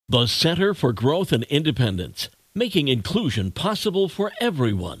The Center for Growth and Independence, making inclusion possible for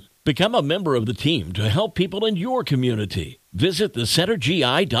everyone. Become a member of the team to help people in your community. Visit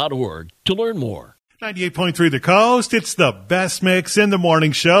thecentergi.org to learn more. 98.3 The Coast. It's the best mix in the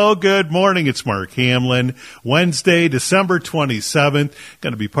morning show. Good morning. It's Mark Hamlin. Wednesday, December 27th.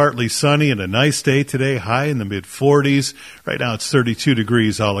 Going to be partly sunny and a nice day today. High in the mid-40s. Right now it's 32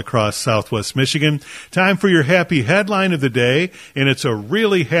 degrees all across southwest Michigan. Time for your happy headline of the day. And it's a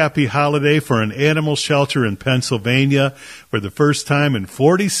really happy holiday for an animal shelter in Pennsylvania. For the first time in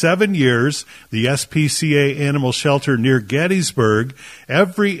 47 years, the SPCA Animal Shelter near Gettysburg,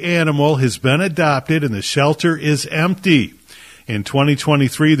 every animal has been adopted and the shelter is empty. In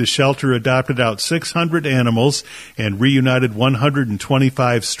 2023, the shelter adopted out 600 animals and reunited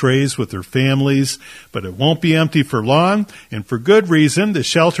 125 strays with their families. But it won't be empty for long, and for good reason. The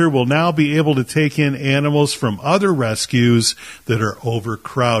shelter will now be able to take in animals from other rescues that are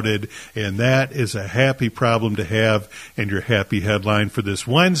overcrowded, and that is a happy problem to have. And your happy headline for this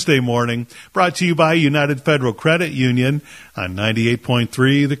Wednesday morning, brought to you by United Federal Credit Union on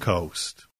 98.3 The Coast.